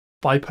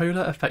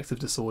Bipolar affective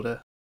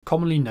disorder,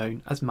 commonly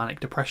known as manic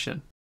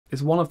depression,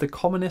 is one of the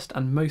commonest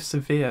and most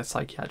severe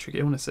psychiatric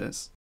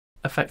illnesses,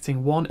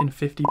 affecting 1 in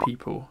 50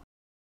 people.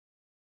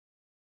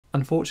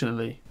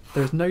 Unfortunately,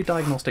 there is no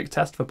diagnostic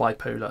test for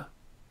bipolar,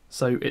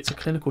 so it's a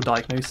clinical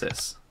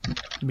diagnosis,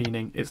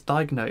 meaning it's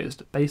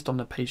diagnosed based on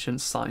the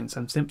patient's signs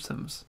and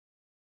symptoms.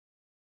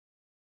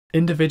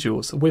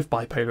 Individuals with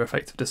bipolar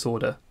affective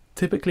disorder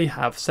typically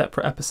have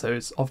separate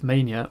episodes of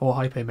mania or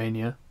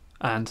hypomania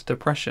and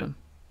depression.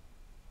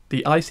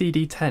 The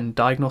ICD-10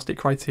 diagnostic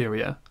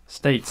criteria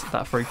states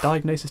that for a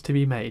diagnosis to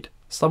be made,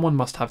 someone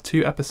must have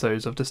 2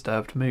 episodes of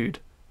disturbed mood,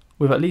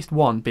 with at least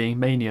one being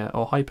mania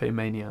or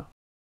hypomania.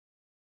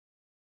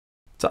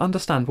 To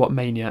understand what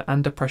mania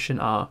and depression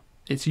are,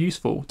 it's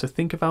useful to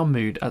think of our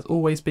mood as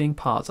always being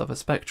part of a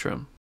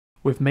spectrum,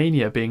 with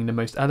mania being the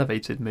most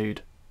elevated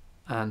mood,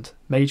 and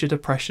major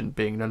depression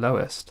being the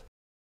lowest.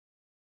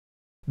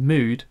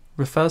 Mood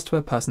refers to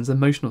a person's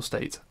emotional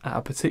state at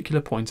a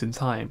particular point in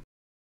time.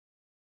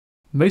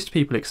 Most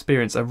people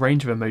experience a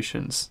range of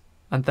emotions,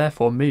 and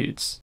therefore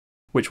moods,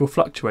 which will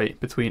fluctuate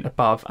between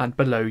above and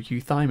below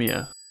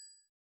euthymia.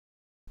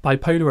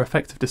 Bipolar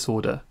affective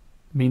disorder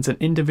means an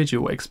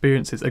individual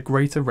experiences a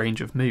greater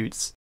range of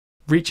moods,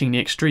 reaching the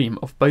extreme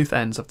of both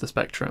ends of the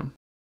spectrum.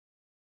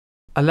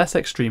 A less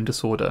extreme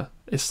disorder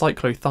is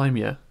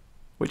cyclothymia,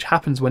 which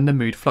happens when the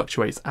mood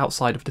fluctuates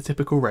outside of the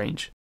typical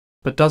range,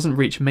 but doesn't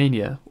reach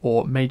mania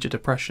or major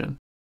depression.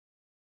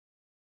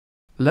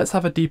 Let's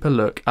have a deeper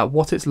look at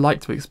what it's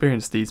like to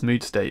experience these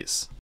mood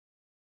states.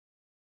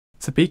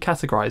 To be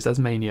categorised as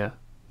mania,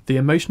 the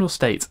emotional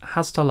state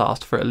has to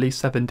last for at least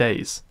 7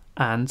 days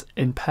and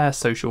impair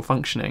social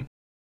functioning.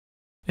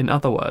 In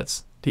other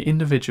words, the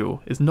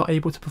individual is not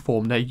able to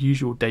perform their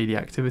usual daily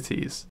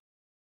activities.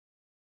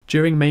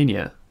 During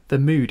mania, the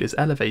mood is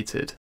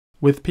elevated,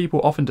 with people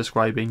often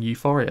describing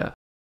euphoria.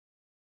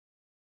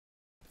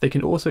 They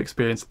can also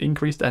experience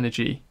increased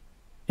energy,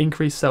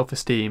 increased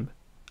self-esteem,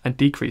 and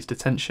decreased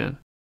attention.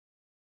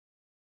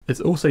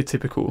 It's also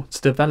typical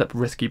to develop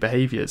risky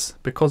behaviours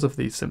because of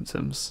these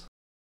symptoms.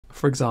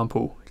 For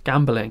example,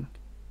 gambling,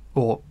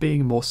 or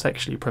being more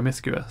sexually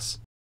promiscuous.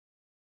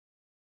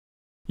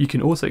 You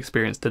can also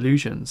experience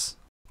delusions,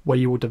 where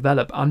you will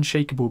develop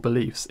unshakable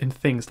beliefs in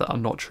things that are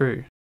not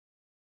true.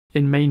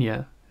 In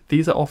mania,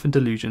 these are often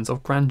delusions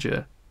of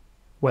grandeur,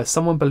 where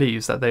someone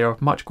believes that they are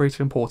of much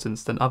greater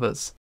importance than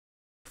others.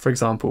 For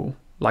example,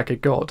 like a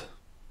god,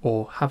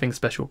 or having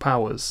special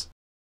powers.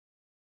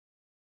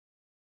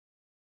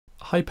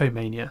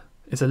 Hypomania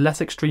is a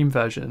less extreme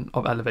version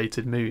of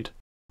elevated mood,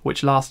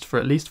 which lasts for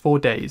at least 4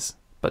 days,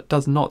 but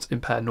does not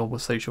impair normal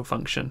social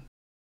function.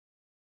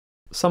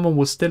 Someone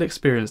will still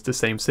experience the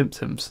same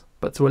symptoms,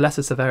 but to a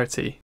lesser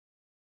severity.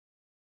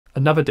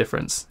 Another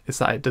difference is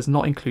that it does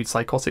not include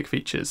psychotic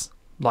features,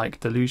 like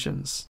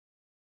delusions.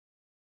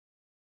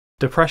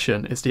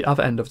 Depression is the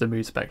other end of the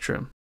mood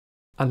spectrum,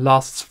 and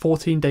lasts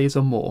 14 days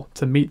or more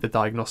to meet the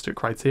diagnostic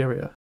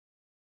criteria.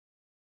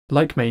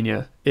 Like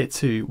mania, it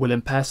too will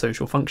impair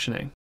social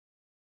functioning.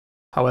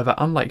 However,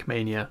 unlike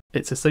mania,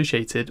 it's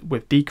associated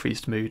with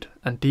decreased mood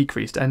and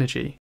decreased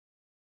energy.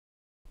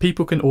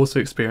 People can also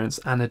experience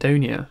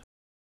anhedonia,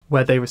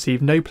 where they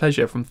receive no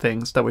pleasure from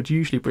things that would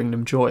usually bring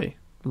them joy,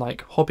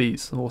 like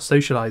hobbies or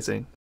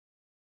socialising.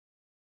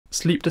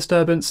 Sleep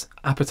disturbance,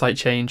 appetite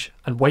change,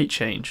 and weight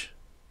change,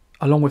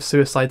 along with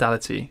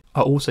suicidality,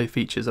 are also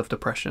features of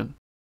depression.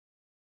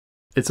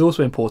 It's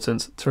also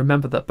important to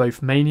remember that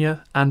both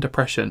mania and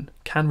depression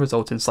can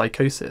result in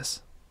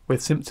psychosis,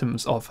 with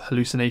symptoms of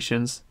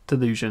hallucinations,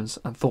 delusions,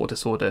 and thought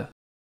disorder.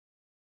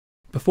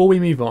 Before we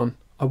move on,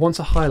 I want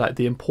to highlight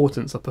the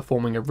importance of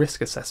performing a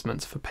risk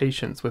assessment for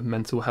patients with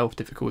mental health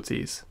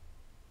difficulties.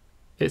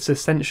 It's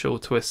essential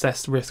to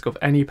assess risk of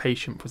any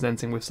patient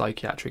presenting with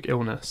psychiatric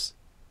illness.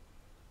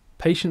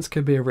 Patients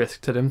can be a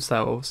risk to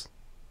themselves,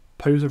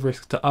 pose a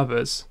risk to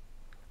others,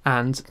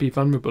 and be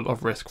vulnerable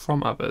of risk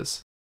from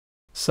others.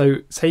 So,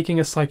 taking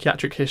a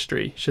psychiatric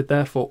history should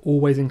therefore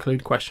always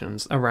include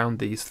questions around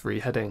these 3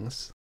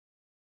 headings.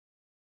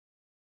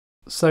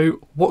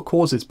 So, what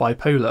causes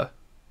bipolar?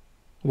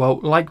 Well,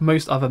 like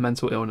most other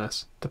mental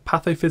illness, the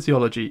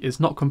pathophysiology is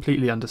not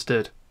completely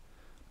understood,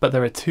 but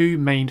there are 2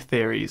 main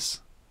theories.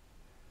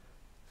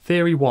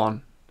 Theory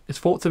 1 is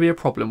thought to be a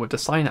problem with the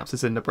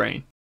synapses in the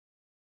brain,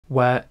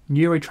 where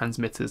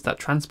neurotransmitters that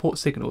transport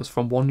signals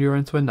from one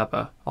neuron to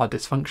another are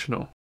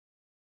dysfunctional.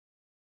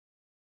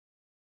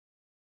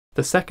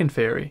 The second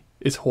theory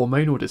is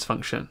hormonal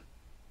dysfunction,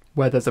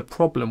 where there's a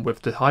problem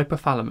with the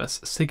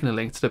hypothalamus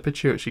signalling to the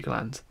pituitary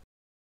gland,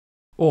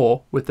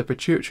 or with the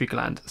pituitary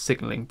gland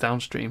signalling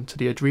downstream to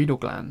the adrenal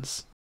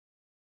glands.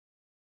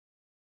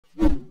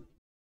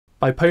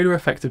 Bipolar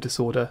affective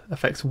disorder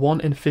affects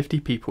 1 in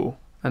 50 people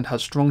and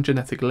has strong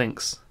genetic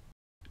links,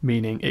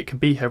 meaning it can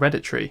be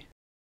hereditary.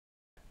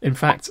 In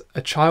fact,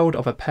 a child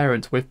of a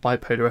parent with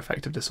bipolar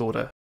affective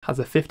disorder has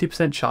a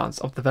 50% chance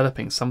of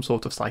developing some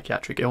sort of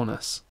psychiatric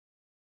illness.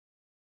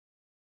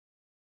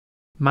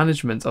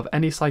 Management of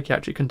any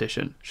psychiatric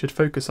condition should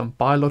focus on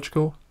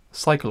biological,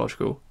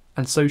 psychological,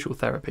 and social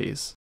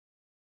therapies.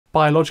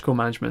 Biological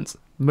management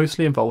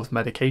mostly involves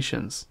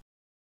medications.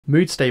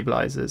 Mood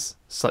stabilizers,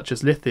 such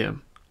as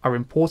lithium, are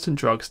important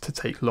drugs to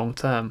take long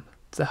term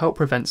to help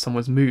prevent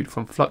someone's mood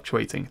from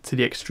fluctuating to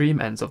the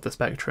extreme ends of the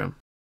spectrum.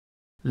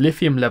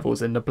 Lithium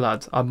levels in the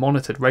blood are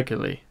monitored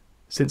regularly,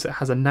 since it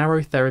has a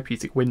narrow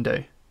therapeutic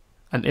window,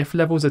 and if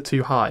levels are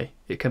too high,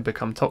 it can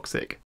become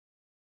toxic.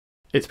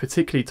 It's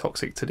particularly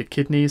toxic to the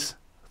kidneys,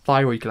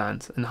 thyroid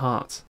gland, and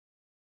heart.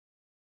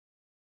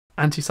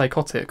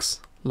 Antipsychotics,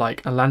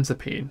 like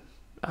olanzapine,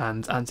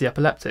 and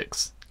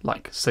antiepileptics,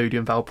 like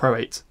sodium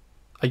valproate,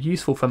 are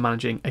useful for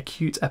managing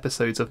acute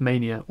episodes of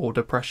mania or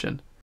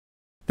depression.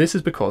 This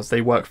is because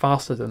they work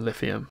faster than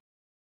lithium.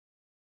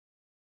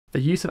 The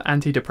use of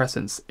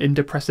antidepressants in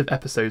depressive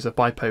episodes of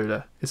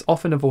bipolar is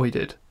often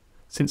avoided,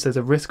 since there's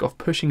a risk of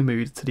pushing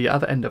mood to the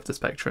other end of the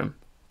spectrum,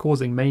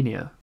 causing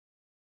mania.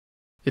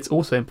 It's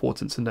also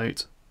important to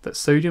note that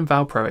sodium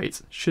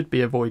valproate should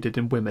be avoided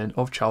in women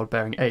of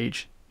childbearing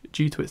age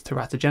due to its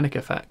teratogenic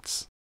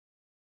effects.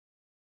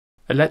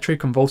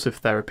 Electroconvulsive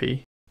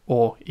therapy,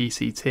 or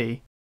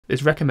ECT,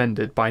 is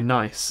recommended by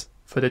NICE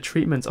for the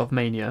treatment of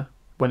mania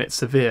when it's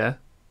severe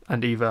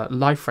and either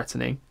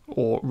life-threatening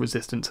or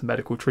resistant to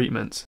medical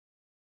treatment.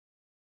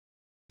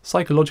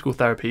 Psychological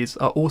therapies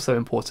are also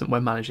important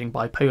when managing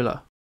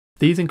bipolar.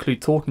 These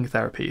include talking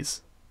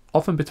therapies,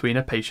 often between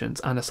a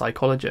patient and a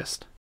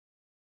psychologist.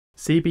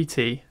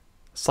 CBT,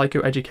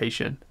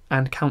 psychoeducation,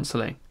 and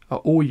counselling are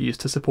all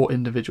used to support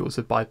individuals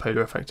with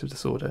bipolar affective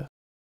disorder.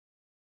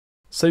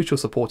 Social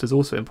support is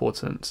also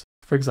important,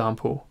 for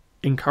example,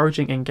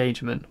 encouraging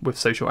engagement with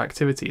social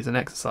activities and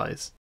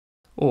exercise,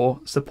 or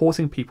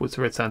supporting people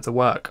to return to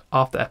work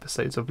after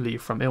episodes of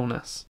leave from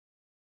illness.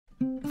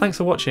 Thanks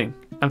for watching,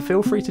 and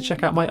feel free to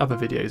check out my other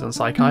videos on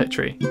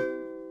psychiatry.